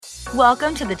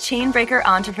Welcome to the Chainbreaker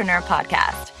Entrepreneur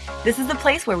Podcast. This is the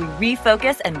place where we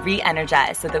refocus and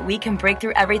re-energize so that we can break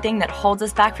through everything that holds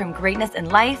us back from greatness in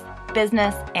life,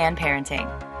 business, and parenting.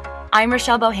 I'm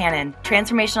Rochelle Bohannon,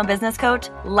 transformational business coach,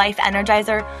 life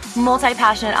energizer,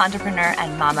 multi-passionate entrepreneur,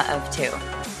 and mama of two.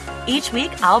 Each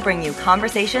week, I'll bring you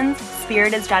conversations,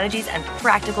 spirited strategies, and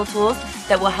practical tools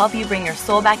that will help you bring your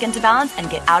soul back into balance and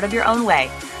get out of your own way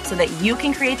so that you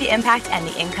can create the impact and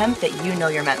the income that you know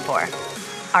you're meant for.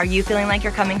 Are you feeling like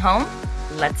you're coming home?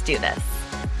 Let's do this.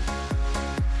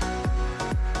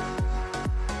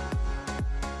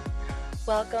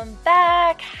 Welcome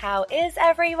back. How is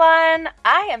everyone?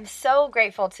 I am so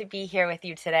grateful to be here with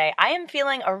you today. I am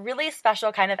feeling a really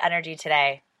special kind of energy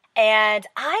today. And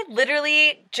I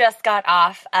literally just got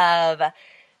off of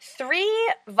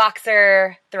 3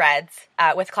 Voxer threads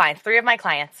with clients, 3 of my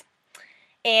clients.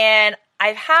 And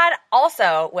I've had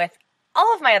also with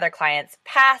all of my other clients,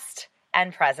 past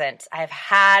and present, I've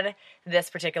had this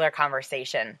particular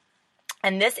conversation.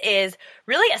 And this is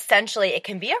really essentially, it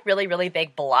can be a really, really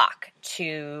big block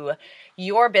to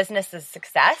your business's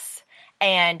success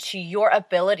and to your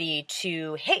ability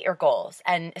to hit your goals,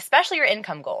 and especially your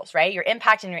income goals, right? Your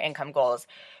impact and your income goals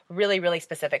really, really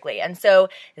specifically. And so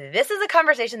this is a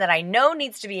conversation that I know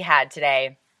needs to be had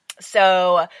today.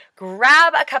 So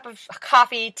grab a cup of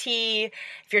coffee, tea.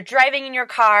 If you're driving in your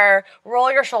car,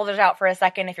 roll your shoulders out for a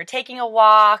second. If you're taking a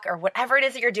walk or whatever it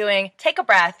is that you're doing, take a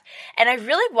breath. And I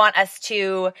really want us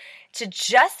to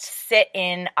just sit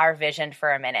in our vision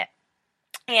for a minute.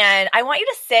 And I want you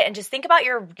to sit and just think about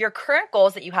your current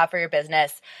goals that you have for your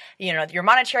business, you know, your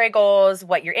monetary goals,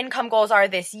 what your income goals are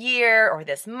this year or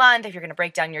this month, if you're going to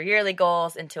break down your yearly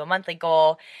goals into a monthly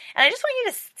goal. And I just want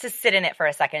you to sit in it for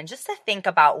a second, just to think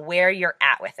about where you're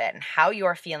at with it and how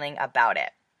you're feeling about it.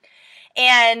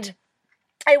 And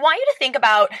I want you to think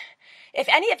about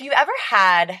if you've ever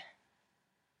had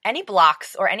any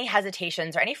blocks or any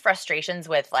hesitations or any frustrations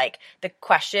with like the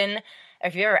question,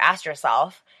 if you ever asked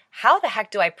yourself, how the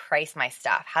heck do I price my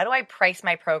stuff? How do I price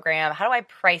my program? How do I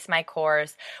price my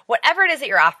course? Whatever it is that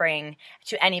you're offering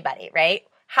to anybody, right?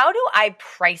 How do I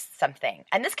price something?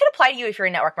 And this could apply to you if you're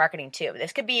in network marketing too.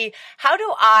 This could be, how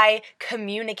do I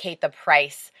communicate the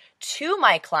price to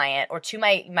my client or to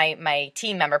my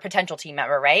team member, potential team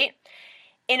member, right?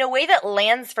 In a way that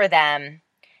lands for them,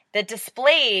 that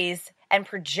displays and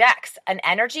projects an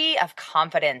energy of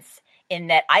confidence in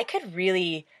that I could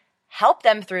really help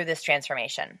them through this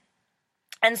transformation.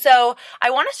 And so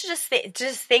I want us to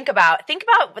just think about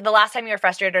the last time you were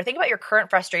frustrated, or think about your current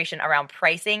frustration around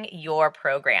pricing your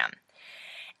program.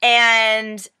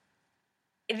 And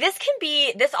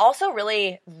this also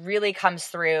really, really comes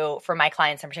through for my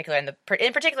clients in particular.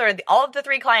 In particular, all of the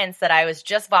 3 clients that I was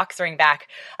just voxering back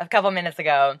a couple minutes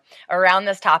ago around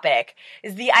this topic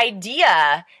is the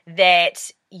idea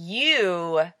that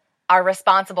you are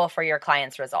responsible for your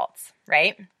clients' results,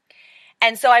 right?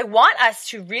 And so I want us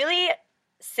to really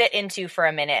sit into for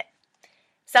a minute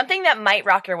something that might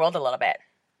rock your world a little bit.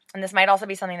 And this might also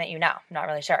be something that you know. I'm not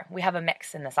really sure. We have a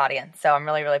mix in this audience, so I'm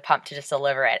really, really pumped to just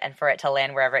deliver it and for it to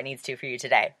land wherever it needs to for you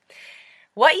today.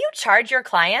 What you charge your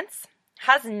clients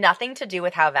has nothing to do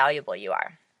with how valuable you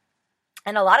are.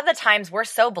 And a lot of the times we're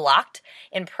so blocked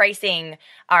in pricing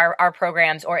our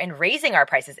programs or in raising our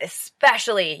prices,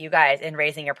 especially you guys in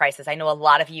raising your prices. I know a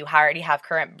lot of you already have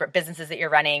current businesses that you're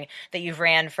running that you've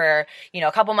ran for,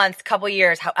 a couple months, couple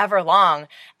years, however long,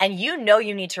 and you know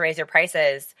you need to raise your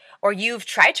prices, or you've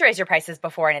tried to raise your prices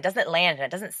before and it doesn't land and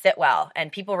it doesn't sit well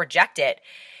and people reject it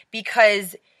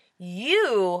because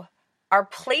you are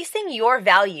placing your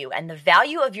value and the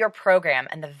value of your program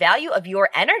and the value of your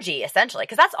energy, essentially,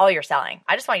 because that's all you're selling.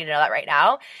 I just want you to know that right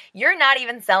now. You're not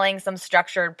even selling some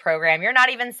structured program. You're not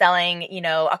even selling,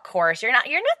 a course. You're not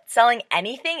selling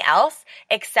anything else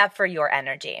except for your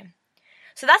energy.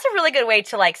 So that's a really good way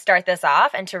to start this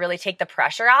off and to really take the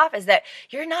pressure off, is that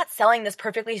you're not selling this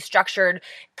perfectly structured,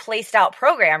 placed out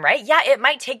program, right? Yeah, it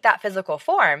might take that physical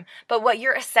form, but what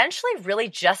you're essentially really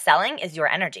just selling is your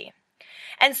energy.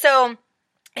 And so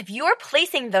if you're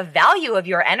placing the value of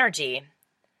your energy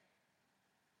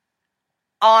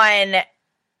on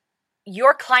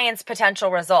your client's potential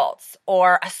results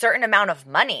or a certain amount of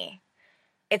money,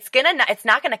 it's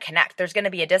not going to connect. There's going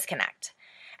to be a disconnect.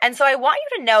 And so I want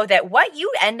you to know that what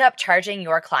you end up charging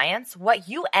your clients, what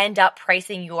you end up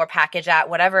pricing your package at,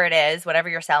 whatever it is, whatever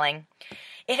you're selling,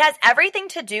 it has everything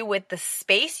to do with the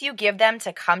space you give them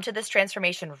to come to this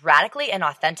transformation radically and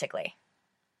authentically.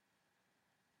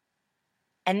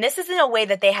 And this is in a way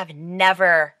that they have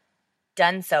never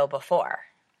done so before.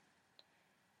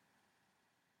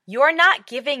 You're not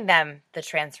giving them the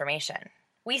transformation.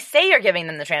 We say you're giving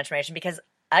them the transformation because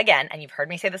again, and you've heard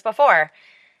me say this before,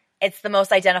 it's the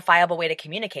most identifiable way to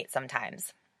communicate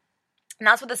sometimes. And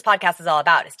that's what this podcast is all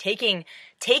about, is taking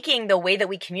the way that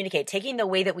we communicate, taking the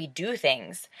way that we do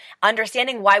things,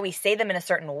 understanding why we say them in a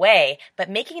certain way, but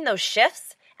making those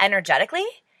shifts energetically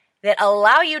that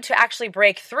allow you to actually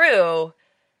break through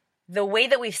the way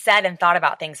that we've said and thought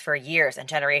about things for years and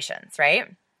generations, right?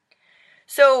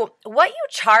 So what you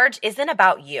charge isn't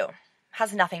about you. It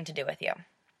has nothing to do with you.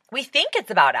 We think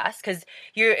it's about us because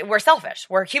we're selfish.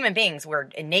 We're human beings. We're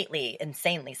innately,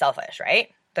 insanely selfish, right?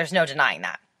 There's no denying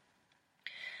that.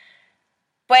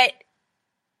 But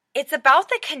it's about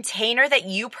the container that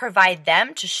you provide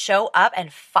them to show up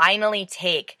and finally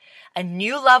take a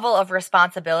new level of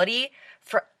responsibility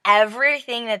for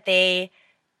everything that they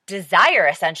desire,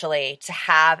 essentially, to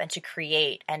have and to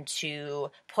create and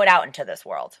to put out into this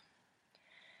world.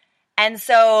 And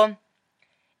so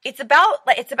it's about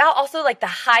also like the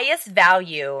highest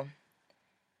value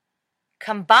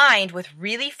combined with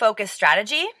really focused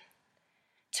strategy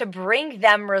to bring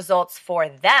them results for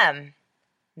them,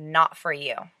 not for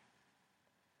you.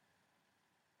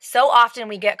 So often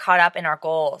we get caught up in our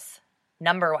goals,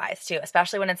 number-wise too,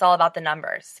 especially when it's all about the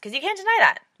numbers. Because you can't deny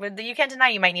that. You can't deny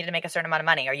you might need to make a certain amount of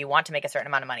money, or you want to make a certain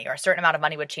amount of money, or a certain amount of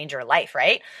money would change your life,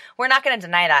 right? We're not going to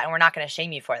deny that, and we're not going to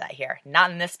shame you for that here. Not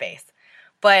in this space.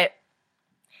 But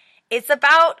it's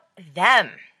about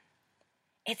them.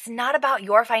 It's not about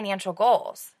your financial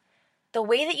goals. The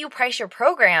way that you price your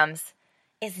programs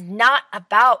is not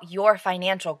about your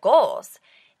financial goals.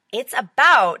 It's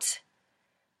about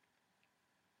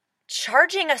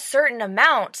charging a certain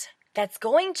amount that's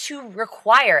going to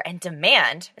require and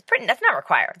demand. That's not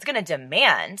require. It's going to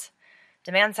demand.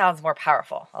 Demand sounds more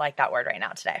powerful. I like that word right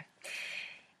now today.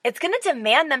 It's going to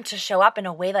demand them to show up in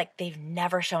a way like they've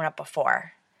never shown up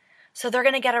before. So they're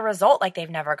going to get a result like they've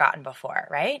never gotten before,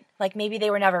 right? Like maybe they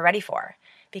were never ready for,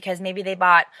 because maybe they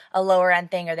bought a lower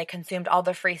end thing or they consumed all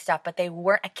the free stuff, but they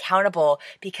weren't accountable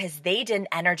because they didn't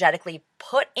energetically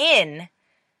put in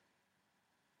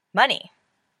money,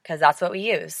 because that's what we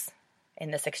use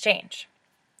in this exchange.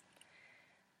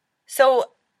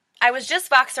 So I was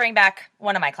just Voxering back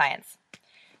one of my clients,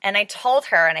 and I told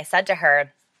her, and I said to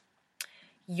her,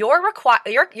 your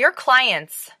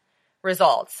client's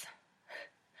results.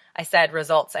 I said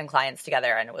results and clients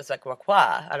together, and it was like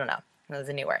require. I don't know. It was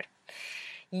a new word.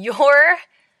 Your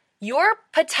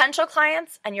potential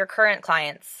clients and your current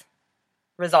clients'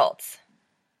 results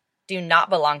do not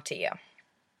belong to you.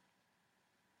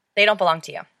 They don't belong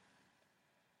to you.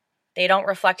 They don't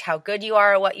reflect how good you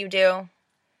are at what you do.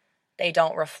 They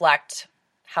don't reflect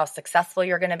how successful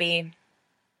you're going to be.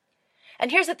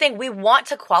 And here's the thing. We want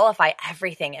to qualify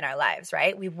everything in our lives,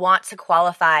 right? We want to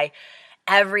qualify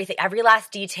everything, every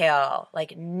last detail,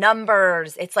 like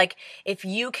numbers. It's like if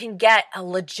you can get a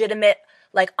legitimate,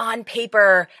 like on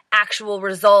paper, actual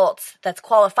results that's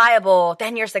qualifiable,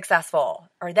 then you're successful,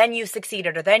 or then you've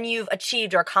succeeded, or then you've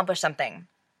achieved or accomplished something.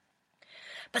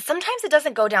 But sometimes it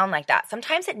doesn't go down like that.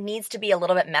 Sometimes it needs to be a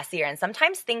little bit messier, and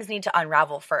sometimes things need to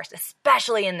unravel first,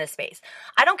 especially in this space.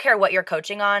 I don't care what you're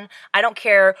coaching on. I don't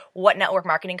care what network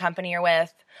marketing company you're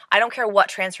with. I don't care what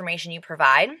transformation you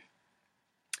provide.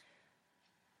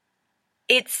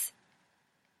 It's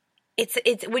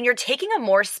when you're taking a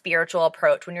more spiritual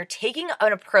approach, when you're taking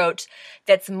an approach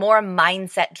that's more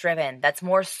mindset driven, that's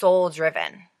more soul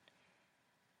driven,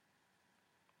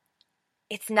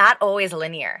 it's not always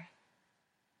linear.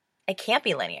 It can't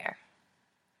be linear.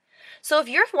 So if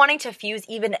you're wanting to fuse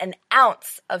even an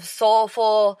ounce of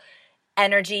soulful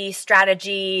energy,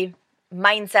 strategy,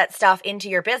 mindset stuff into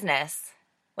your business,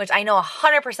 which I know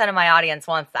 100% of my audience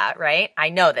wants that, right? I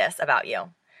know this about you.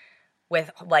 With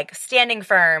like standing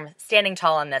firm, standing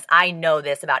tall on this, I know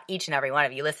this about each and every one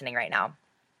of you listening right now.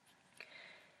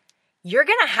 You're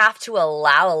going to have to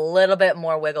allow a little bit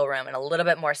more wiggle room and a little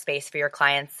bit more space for your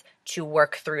clients to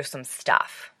work through some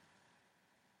stuff.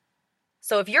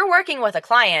 So if you're working with a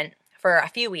client for a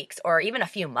few weeks or even a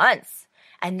few months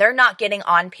and they're not getting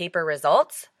on paper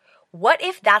results, what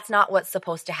if that's not what's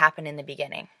supposed to happen in the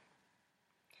beginning?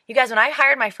 You guys, when I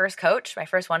hired my first coach, my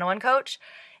first one-on-one coach,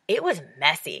 it was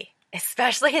messy,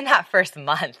 especially in that first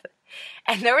month.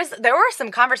 And there were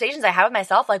some conversations I had with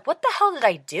myself, like, what the hell did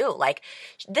I do? Like,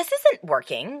 this isn't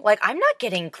working. Like, I'm not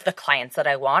getting the clients that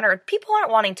I want, or people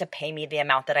aren't wanting to pay me the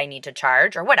amount that I need to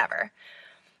charge, or whatever.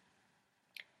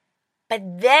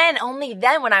 But then, only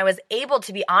then, when I was able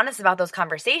to be honest about those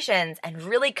conversations and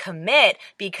really commit,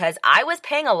 because I was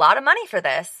paying a lot of money for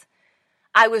this,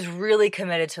 I was really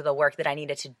committed to the work that I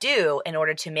needed to do in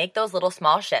order to make those little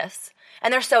small shifts.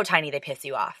 And they're so tiny, they piss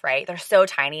you off, right? They're so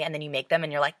tiny, and then you make them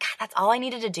and you're like, God, that's all I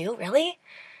needed to do? Really?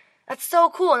 That's so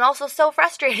cool and also so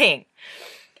frustrating.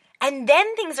 And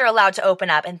then things are allowed to open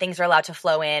up and things are allowed to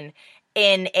flow in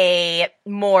a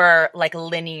more like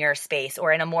linear space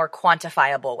or in a more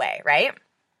quantifiable way, right?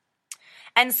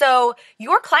 And so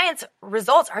your clients'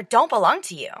 results don't belong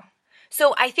to you.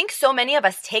 So I think so many of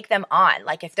us take them on.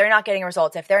 Like if they're not getting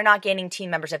results, if they're not gaining team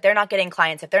members, if they're not getting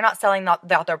clients, if they're not selling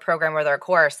out their program or their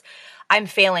course, I'm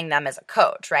failing them as a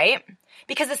coach, right?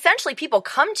 Because essentially people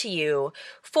come to you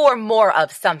for more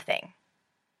of something.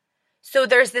 So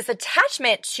there's this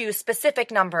attachment to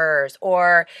specific numbers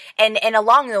and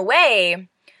along the way,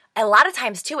 a lot of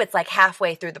times too, it's like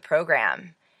halfway through the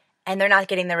program and they're not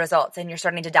getting the results and you're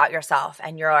starting to doubt yourself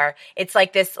and it's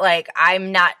like this, like,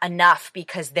 I'm not enough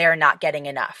because they're not getting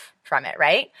enough from it,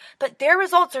 right? But their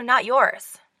results are not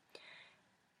yours.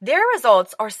 Their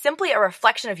results are simply a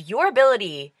reflection of your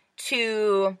ability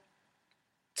to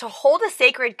hold a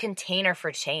sacred container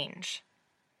for change.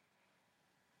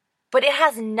 But it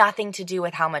has nothing to do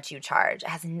with how much you charge. It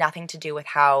has nothing to do with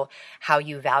how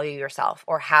you value yourself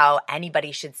or how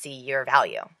anybody should see your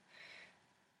value.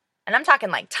 And I'm talking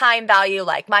like time value,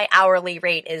 like my hourly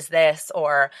rate is this,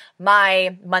 or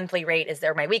my monthly rate is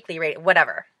there, my weekly rate,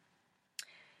 whatever.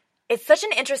 It's such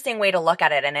an interesting way to look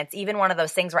at it. And it's even one of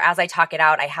those things where as I talk it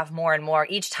out, I have more and more,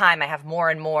 each time I have more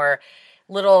and more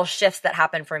little shifts that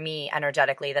happen for me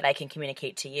energetically that I can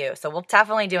communicate to you. So we'll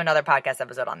definitely do another podcast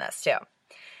episode on this too.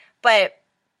 But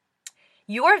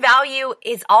your value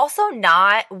is also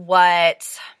not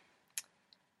what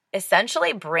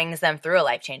essentially brings them through a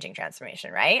life-changing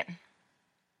transformation, right?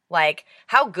 Like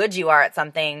how good you are at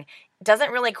something doesn't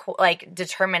really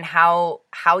determine how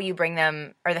you bring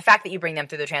them, or the fact that you bring them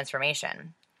through the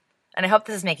transformation. And I hope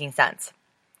this is making sense.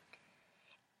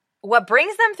 What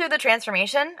brings them through the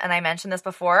transformation, and I mentioned this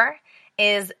before,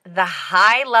 is the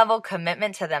high-level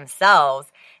commitment to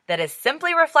themselves that is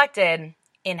simply reflected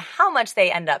in how much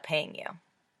they end up paying you,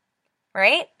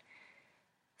 right?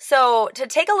 So to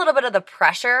take a little bit of the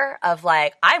pressure of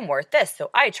like, I'm worth this,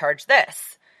 so I charge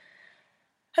this,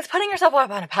 that's putting yourself up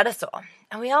on a pedestal.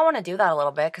 And we all want to do that a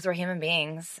little bit because we're human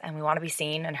beings and we want to be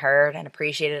seen and heard and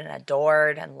appreciated and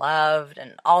adored and loved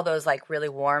and all those like really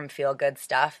warm, feel-good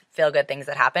things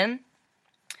that happen.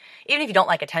 Even if you don't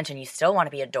like attention, you still want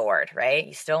to be adored, right?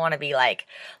 You still want to be like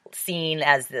seen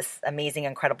as this amazing,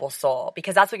 incredible soul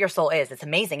because that's what your soul is. It's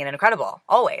amazing and incredible,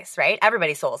 always, right?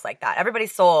 Everybody's soul is like that.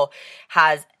 Everybody's soul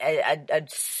has a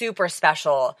super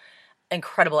special,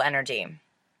 incredible energy.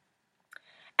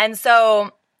 And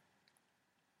so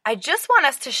I just want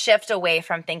us to shift away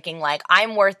from thinking like,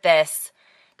 I'm worth this,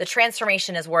 the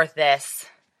transformation is worth this.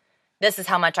 This is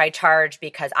how much I charge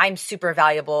because I'm super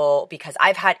valuable, because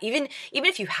I've had, even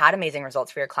if you had amazing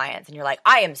results for your clients and you're like,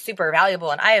 I am super valuable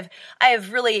and I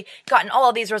have really gotten all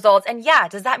of these results. And yeah,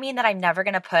 does that mean that I'm never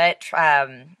going to put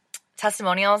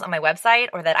testimonials on my website,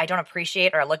 or that I don't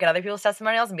appreciate or look at other people's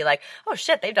testimonials and be like, oh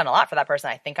shit, they've done a lot for that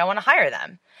person. I think I want to hire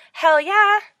them. Hell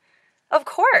yeah. Of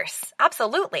course.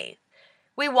 Absolutely.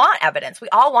 We want evidence. We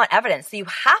all want evidence. So you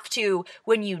have to,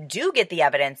 when you do get the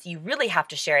evidence, you really have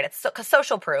to share it. It's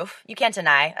social proof. You can't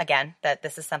deny, again, that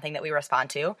this is something that we respond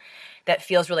to, that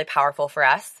feels really powerful for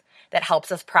us, that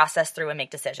helps us process through and make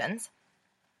decisions.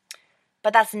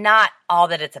 But that's not all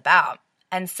that it's about.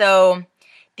 And so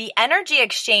the energy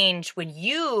exchange, when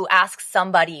you ask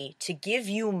somebody to give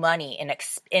you money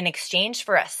in exchange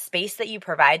for a space that you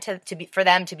provide for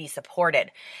them to be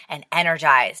supported and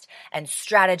energized and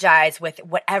strategize with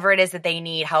whatever it is that they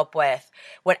need help with,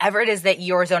 whatever it is that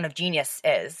your zone of genius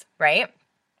is, right?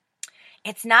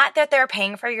 It's not that they're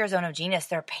paying for your zone of genius.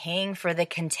 They're paying for the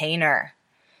container.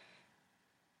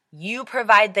 You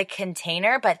provide the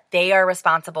container, but they are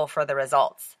responsible for the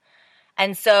results.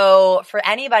 And so for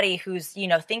anybody who's,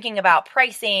 thinking about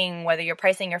pricing, whether you're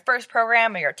pricing your first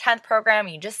program or your 10th program,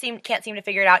 you just can't seem to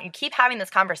figure it out. You keep having this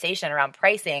conversation around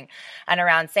pricing and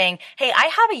around saying, hey, I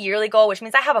have a yearly goal, which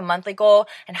means I have a monthly goal.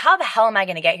 And how the hell am I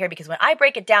going to get here? Because when I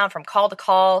break it down from call to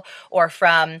call or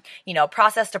from,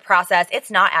 process to process,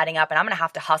 it's not adding up and I'm going to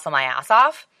have to hustle my ass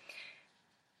off.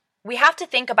 We have to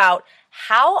think about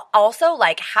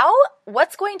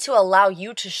what's going to allow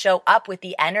you to show up with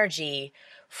the energy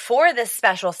for this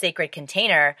special sacred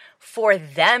container for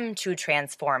them to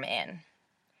transform in.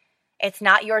 It's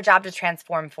not your job to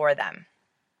transform for them.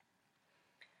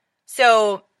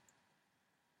 So,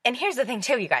 and here's the thing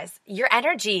too, you guys, your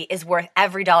energy is worth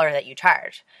every dollar that you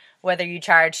charge. Whether you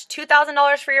charge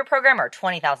 $2,000 for your program or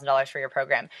 $20,000 for your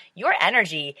program, your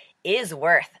energy is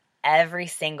worth every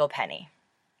single penny.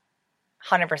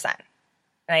 100%.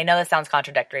 And I know this sounds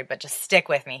contradictory, but just stick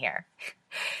with me here.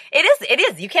 It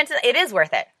is. It is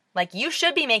worth it. Like you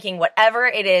should be making whatever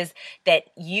it is that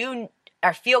you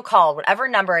or feel called, whatever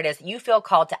number it is, you feel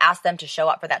called to ask them to show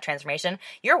up for that transformation,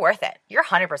 you're worth it. You're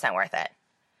 100% worth it.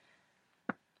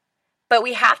 But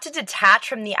we have to detach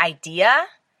from the idea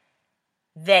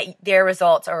that their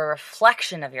results are a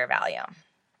reflection of your value.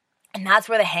 And that's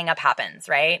where the hang up happens,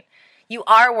 right? You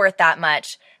are worth that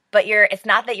much, but it's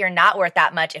not that you're not worth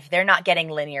that much if they're not getting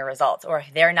linear results, or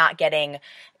if they're not getting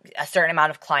a certain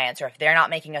amount of clients, or if they're not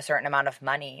making a certain amount of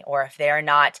money, or if they're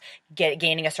not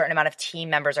gaining a certain amount of team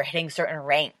members or hitting certain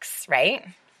ranks, right?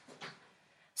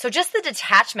 So just the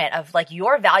detachment of like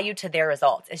your value to their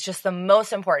results is just the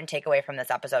most important takeaway from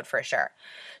this episode for sure.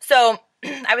 So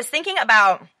I was thinking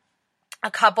about a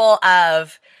couple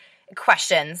of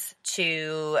questions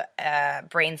to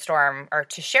brainstorm or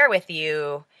to share with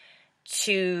you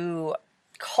to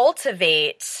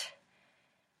cultivate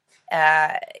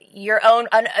your own,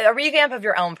 a revamp of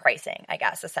your own pricing, I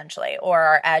guess, essentially,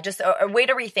 or just a way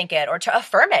to rethink it or to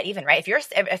affirm it even, right?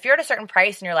 If you're at a certain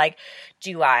price and you're like,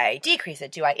 do I decrease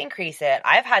it? Do I increase it?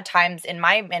 I've had times in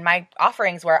my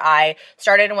offerings where I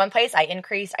started in one place, I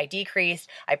increased, I decreased,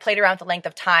 I played around with the length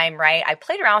of time, right? I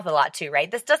played around with a lot too, right?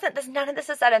 None of this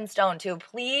is set in stone too.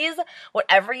 Please,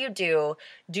 whatever you do,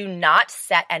 do not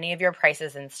set any of your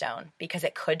prices in stone, because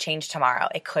it could change tomorrow.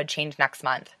 It could change next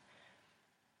month.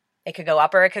 It could go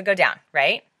up or it could go down,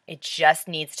 right? It just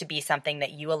needs to be something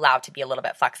that you allow to be a little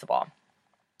bit flexible.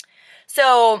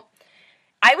 So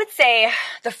I would say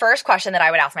the first question that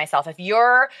I would ask myself,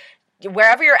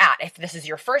 wherever you're at, if this is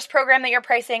your first program that you're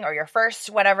pricing, or your first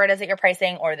whatever it is that you're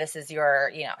pricing, or this is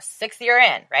your 6th year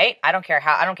in, right? I don't care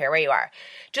where you are.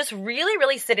 Just really,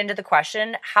 really sit into the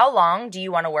question, how long do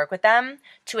you want to work with them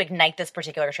to ignite this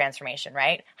particular transformation,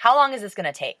 right? How long is this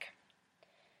going to take?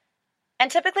 And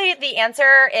typically the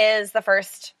answer is the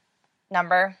first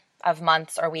number of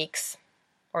months or weeks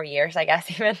or years, I guess,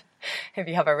 even if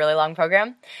you have a really long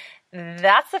program.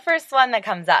 That's the first one that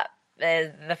comes up.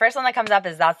 The first one that comes up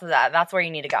is that's where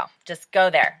you need to go. Just go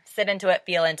there. Sit into it,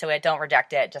 feel into it, don't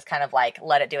reject it. Just kind of like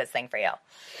let it do its thing for you.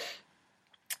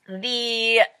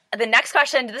 The next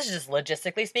question, this is just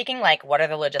logistically speaking, like what are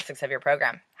the logistics of your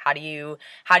program? How do you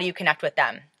connect with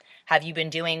them? Have you been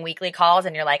doing weekly calls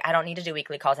and you're like, I don't need to do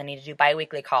weekly calls. I need to do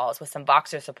bi-weekly calls with some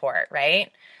Voxer support, right?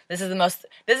 The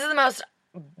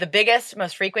biggest,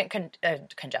 most frequent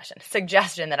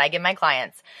suggestion that I give my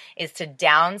clients is to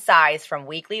downsize from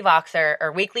weekly Voxer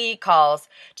or weekly calls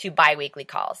to bi-weekly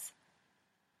calls.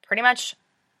 Pretty much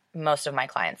most of my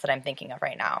clients that I'm thinking of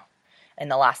right now in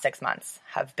the last 6 months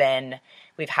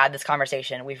we've had this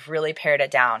conversation. We've really pared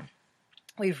it down.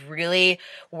 We've really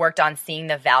worked on seeing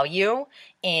the value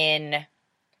in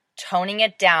toning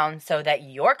it down so that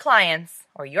your clients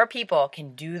or your people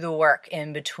can do the work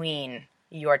in between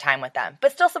your time with them,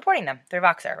 but still supporting them through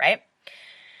Voxer, right?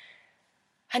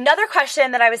 Another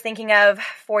question that I was thinking of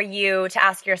for you to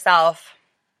ask yourself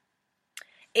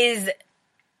is,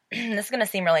 this is going to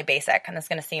seem really basic, and this is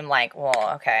going to seem like,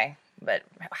 well, okay, but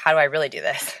how do I really do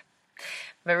this?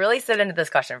 But really sit into this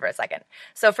question for a second.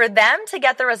 So for them to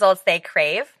get the results they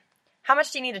crave, how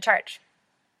much do you need to charge?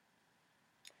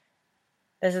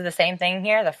 This is the same thing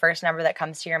here. The first number that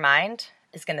comes to your mind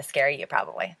is going to scare you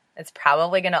probably. It's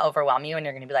probably going to overwhelm you, and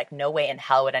you're going to be like, no way in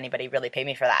hell would anybody really pay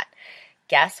me for that.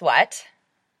 Guess what?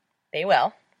 They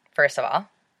will, first of all.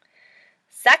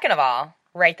 Second of all,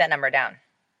 write that number down.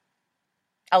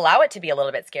 Allow it to be a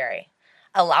little bit scary.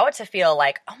 Allow it to feel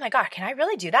like, oh my God, can I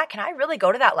really do that? Can I really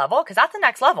go to that level? Because that's the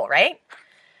next level, right?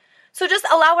 So just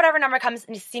allow whatever number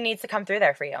needs to come through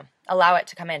there for you. Allow it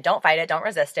to come in. Don't fight it. Don't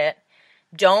resist it.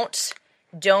 Don't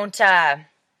devalue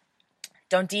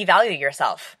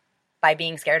yourself by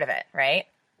being scared of it, right?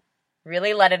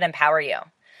 Really let it empower you.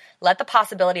 Let the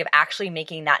possibility of actually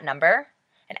making that number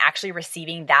and actually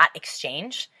receiving that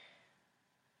exchange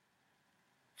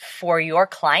for your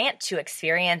client to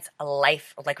experience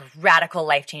radical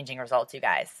life-changing results, you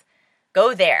guys.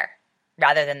 Go there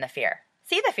rather than the fear.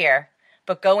 See the fear,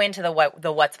 but go into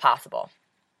the what's possible.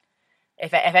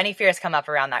 If any fears come up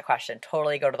around that question,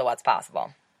 totally go to the what's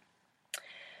possible.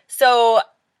 So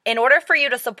in order for you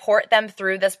to support them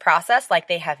through this process like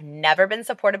they have never been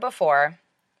supported before,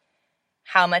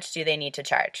 how much do you need to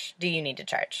charge?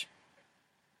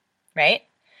 Right?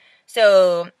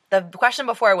 So the question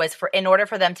before was in order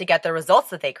for them to get the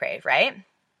results that they crave, right?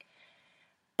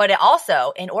 But it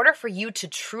also, in order for you to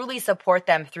truly support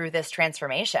them through this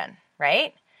transformation,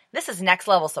 right? This is next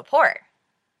level support.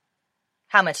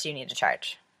 How much do you need to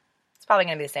charge? It's probably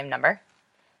going to be the same number.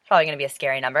 It's probably going to be a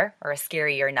scary number or a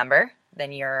scarier number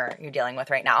than you're dealing with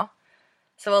right now.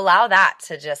 So allow that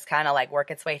to just kind of like work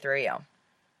its way through you.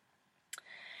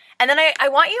 And then I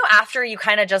want you, after you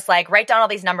kind of just like write down all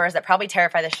these numbers that probably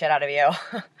terrify the shit out of you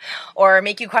or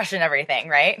make you question everything,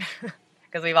 right?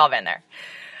 Because we've all been there.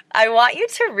 I want you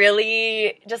to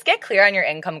really just get clear on your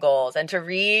income goals and to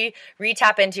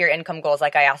re-tap into your income goals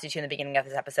like I asked you to in the beginning of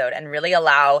this episode, and really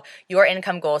allow your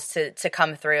income goals to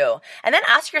come through. And then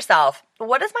ask yourself,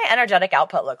 what does my energetic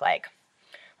output look like?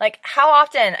 Like, how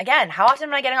often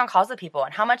am I getting on calls with people,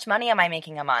 and how much money am I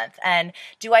making a month? And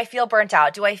do I feel burnt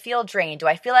out? Do I feel drained? Do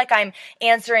I feel like I'm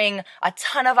answering a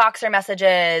ton of Voxer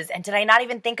messages? And did I not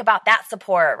even think about that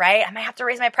support, right? I might have to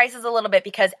raise my prices a little bit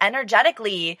because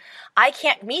energetically, I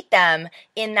can't meet them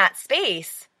in that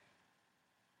space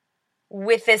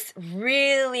with this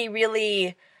really,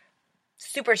 really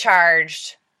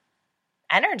supercharged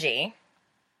energy.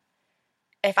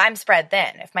 If I'm spread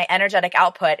thin, if my energetic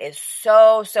output is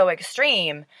so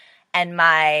extreme and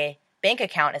my bank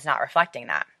account is not reflecting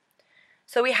that.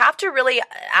 So we have to really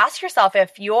ask yourself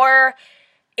if your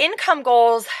income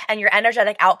goals and your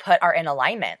energetic output are in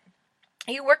alignment.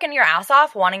 Are you working your ass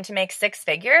off wanting to make six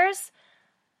figures,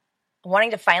 wanting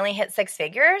to finally hit six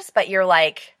figures, but you're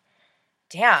like,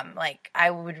 damn, like I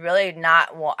would really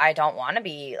I don't want to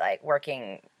be like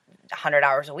working 100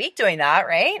 hours a week doing that,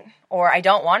 right? Or I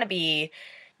don't want to be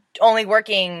only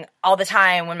working all the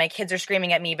time when my kids are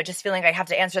screaming at me, but just feeling like I have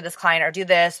to answer this client or do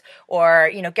this or,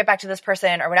 get back to this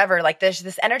person or whatever. Like there's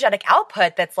this energetic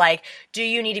output that's like, do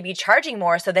you need to be charging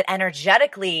more so that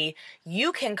energetically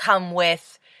you can come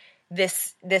with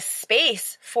this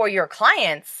space for your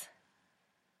clients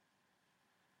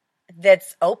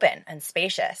that's open and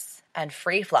spacious and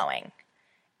free flowing,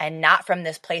 and not from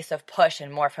this place of push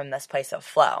and more from this place of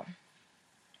flow.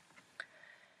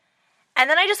 And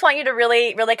then I just want you to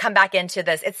really, really come back into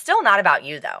this. It's still not about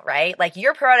you though, right? Like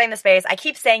you're promoting the space. I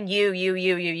keep saying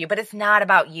you, but it's not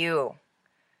about you.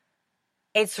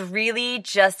 It's really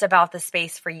just about the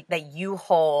space that you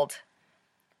hold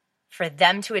for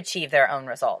them to achieve their own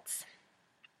results.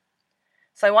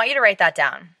 So I want you to write that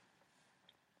down.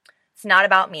 It's not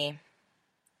about me.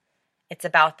 It's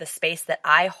about the space that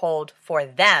I hold for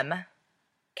them,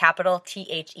 capital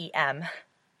THEM,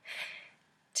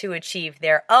 to achieve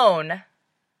their own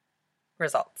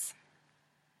results.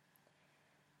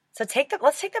 So let's take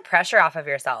the pressure off of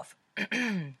yourself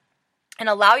and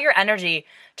allow your energy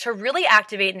to really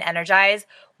activate and energize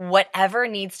whatever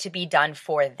needs to be done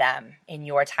for them in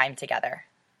your time together,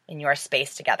 in your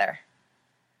space together.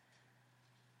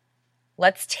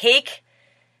 Let's take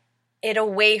it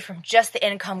away from just the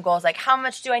income goals. Like, how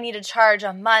much do I need to charge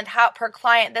a month? How per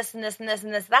client, this and this and this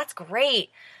and this. That's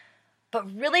great.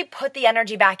 But really put the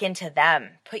energy back into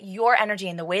them. Put your energy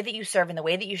in the way that you serve and the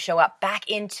way that you show up back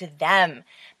into them,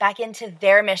 back into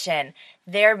their mission,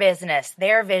 their business,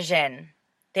 their vision,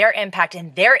 their impact,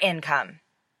 and their income.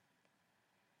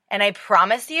 And I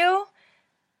promise you,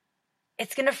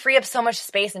 it's going to free up so much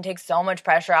space and take so much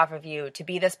pressure off of you to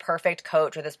be this perfect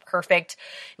coach or this perfect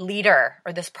leader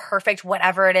or this perfect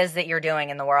whatever it is that you're doing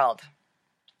in the world.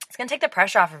 It's going to take the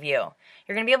pressure off of you.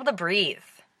 You're going to be able to breathe.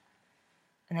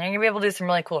 And then you're going to be able to do some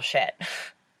really cool shit.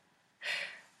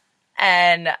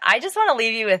 And I just want to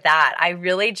leave you with that. I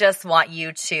really just want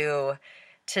you to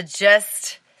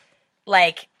just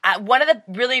like, one of the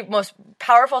really most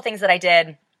powerful things that I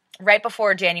did right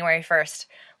before January 1st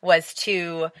was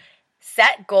to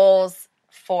set goals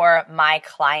for my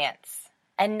clients.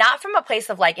 And not from a place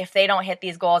of like, if they don't hit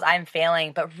these goals, I'm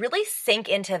failing, but really sink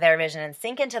into their vision and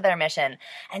sink into their mission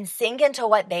and sink into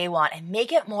what they want and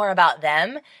make it more about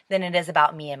them than it is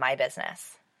about me and my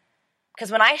business.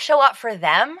 Because when I show up for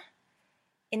them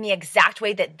in the exact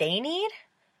way that they need,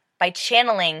 by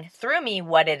channeling through me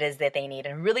what it is that they need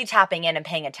and really tapping in and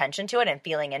paying attention to it and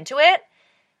feeling into it,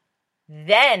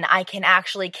 then I can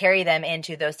actually carry them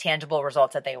into those tangible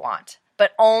results that they want.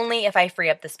 But only if I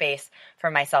free up the space for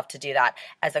myself to do that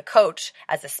as a coach,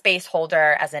 as a space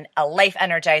holder, as a life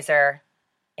energizer,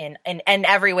 in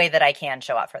every way that I can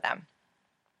show up for them.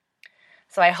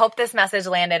 So I hope this message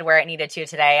landed where it needed to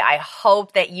today. I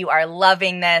hope that you are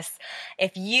loving this.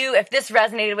 If this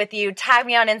resonated with you, tag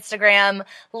me on Instagram.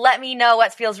 Let me know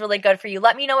what feels really good for you.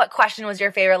 Let me know what question was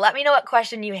your favorite. Let me know what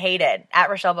question you hated at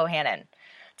Rochelle Bohannon.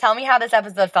 Tell me how this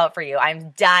episode felt for you.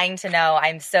 I'm dying to know.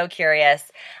 I'm so curious.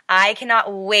 I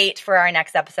cannot wait for our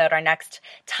next episode, our next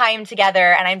time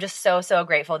together. And I'm just so, so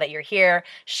grateful that you're here,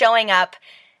 showing up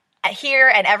here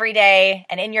and every day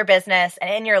and in your business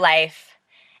and in your life.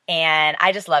 And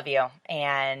I just love you.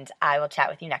 And I will chat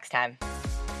with you next time.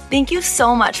 Thank you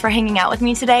so much for hanging out with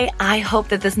me today. I hope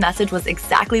that this message was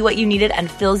exactly what you needed and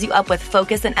fills you up with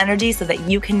focus and energy so that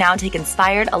you can now take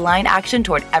inspired, aligned action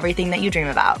toward everything that you dream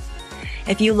about.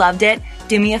 If you loved it,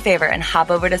 do me a favor and hop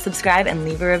over to subscribe and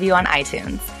leave a review on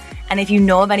iTunes. And if you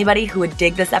know of anybody who would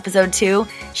dig this episode too,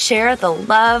 share the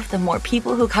love. The more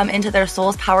people who come into their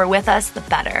soul's power with us, the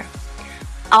better.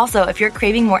 Also, if you're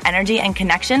craving more energy and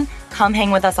connection, come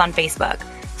hang with us on Facebook.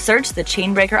 Search The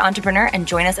Chainbreaker Entrepreneur and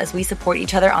join us as we support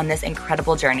each other on this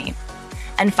incredible journey.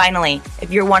 And finally, if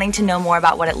you're wanting to know more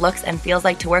about what it looks and feels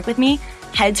like to work with me,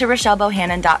 head to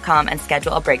RochelleBohannon.com and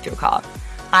schedule a breakthrough call.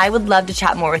 I would love to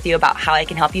chat more with you about how I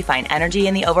can help you find energy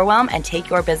in the overwhelm and take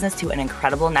your business to an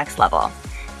incredible next level.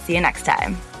 See you next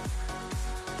time.